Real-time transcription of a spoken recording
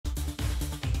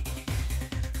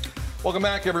Welcome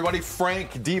back, everybody.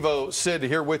 Frank, Devo, Sid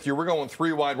here with you. We're going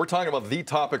three wide. We're talking about the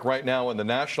topic right now in the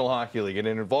National Hockey League, and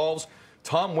it involves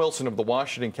Tom Wilson of the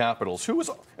Washington Capitals, who is,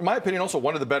 in my opinion, also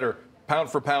one of the better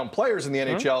pound-for-pound players in the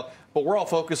NHL, but we're all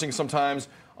focusing sometimes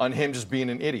on him just being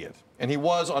an idiot. And he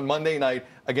was on Monday night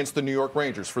against the New York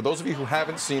Rangers. For those of you who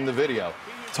haven't seen the video,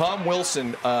 Tom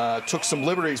Wilson took some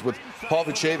liberties with Paul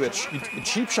Vucevic. He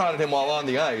cheap-shotted him while on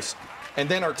the ice. And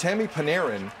then Artemi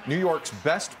Panarin, New York's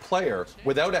best player,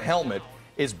 without a helmet,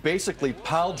 is basically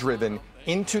pile-driven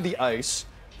into the ice.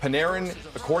 Panarin,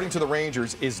 according to the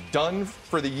Rangers, is done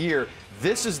for the year.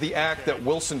 This is the act that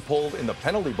Wilson pulled in the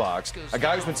penalty box, a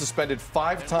guy who's been suspended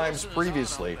 5 times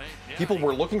previously. People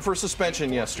were looking for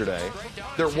suspension yesterday.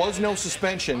 There was no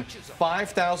suspension.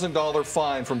 $5,000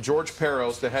 fine from George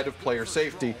Peros, the head of player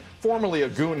safety, formerly a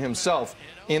goon himself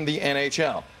in the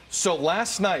NHL. So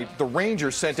last night, the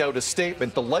Rangers sent out a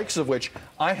statement, the likes of which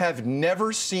I have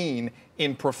never seen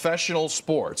in professional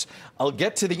sports. I'll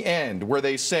get to the end where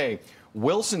they say,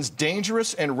 Wilson's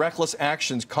dangerous and reckless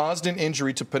actions caused an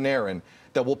injury to Panarin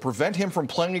that will prevent him from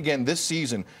playing again this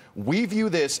season. We view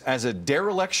this as a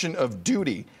dereliction of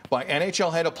duty by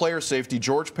NHL head of player safety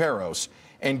George Peros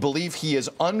and believe he is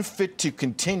unfit to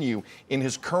continue in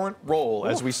his current role.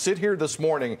 As we sit here this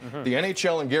morning, the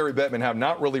NHL and Gary Bettman have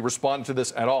not really responded to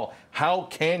this at all. How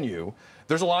can you?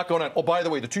 There's a lot going on. Oh, by the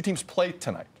way, the two teams play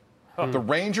tonight. The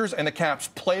Rangers and the Caps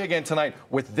play again tonight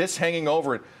with this hanging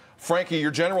over it. Frankie, your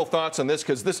general thoughts on this?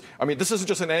 Because this, I mean, this isn't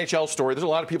just an NHL story. There's a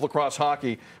lot of people across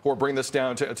hockey who are bringing this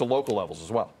down to local levels as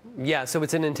well. Yeah, so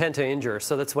it's an intent to injure.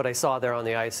 So that's what I saw there on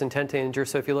the ice, intent to injure.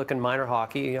 So if you look in minor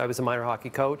hockey, I was a minor hockey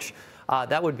coach,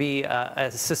 that would be a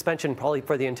suspension probably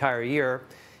for the entire year.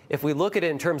 If we look at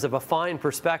it in terms of a fine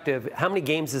perspective, how many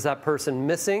games is that person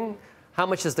missing? How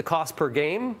much is the cost per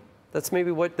game? That's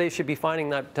maybe what they should be fining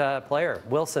that player,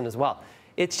 Wilson, as well.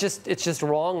 It's just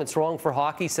wrong. It's wrong for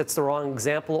hockey. Sets the wrong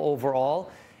example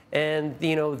overall. And,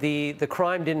 you know, the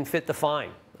crime didn't fit the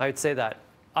fine. I would say that.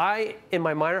 I, in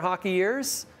my minor hockey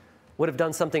years, would have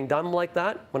done something dumb like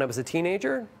that when I was a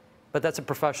teenager. But that's a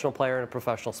professional player in a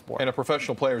professional sport. And a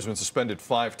professional player has been suspended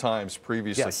 5 times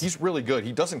previously. Yes. He's really good.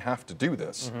 He doesn't have to do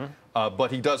this, but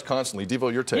he does constantly.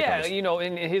 Devo, your take on this? Yeah, you know,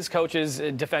 and his coach is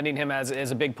defending him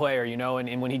as a big player, you know,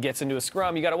 and when he gets into a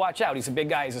scrum, you got to watch out. He's a big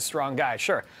guy. He's a strong guy,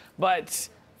 sure. But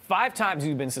 5 times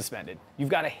you've been suspended. You've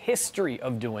got a history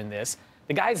of doing this.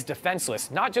 The guy's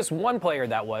defenseless. Not just one player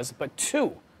that was, but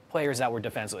 2 players that were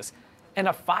defenseless. And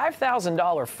a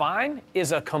 $5,000 fine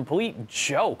is a complete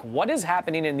joke. What is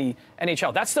happening in the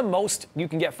NHL? That's the most you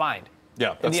can get fined.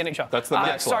 Yeah, in the NHL. That's the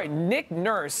next Sorry, Nick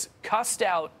Nurse cussed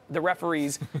out the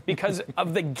referees because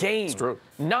of the game. It's true.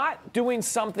 Not doing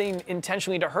something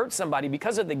intentionally to hurt somebody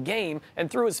because of the game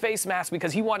and threw his face mask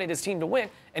because he wanted his team to win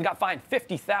and got fined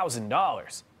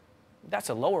 $50,000. That's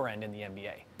a lower end in the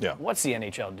NBA. Yeah. What's the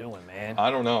NHL doing, man?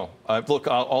 I don't know. Look,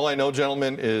 all I know,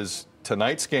 gentlemen, is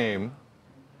tonight's game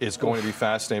is going to be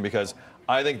fascinating because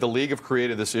I think the league have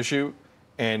created this issue,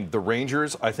 and the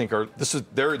Rangers, I think,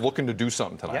 they're looking to do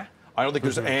something tonight. Yeah. I don't think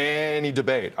there's any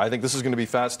debate. I think this is going to be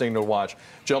fascinating to watch.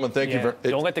 Gentlemen, thank you.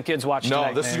 Don't let the kids watch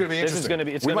tonight. No, this is going to be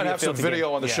interesting. We might have some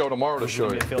video on the show tomorrow to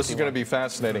show you. This is going to be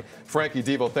fascinating. Frankie,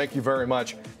 Devo, thank you very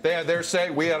much. They had their say.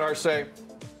 We had our say.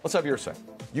 Let's have your say.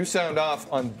 You sound off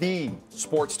on the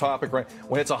sports topic, right?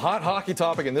 When it's a hot hockey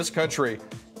topic in this country,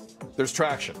 there's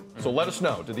traction. So let us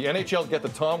know. Did the NHL get the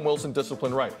Tom Wilson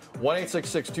discipline right?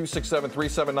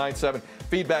 1-866-267-3797.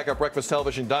 Feedback at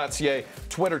breakfasttelevision.ca.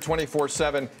 Twitter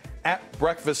 24/7 at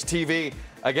Breakfast TV.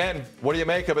 Again, what do you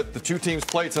make of it? The two teams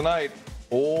play tonight.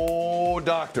 Oh,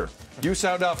 doctor. You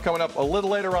sound off coming up a little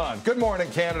later on. Good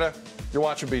morning, Canada. You're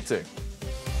watching BT.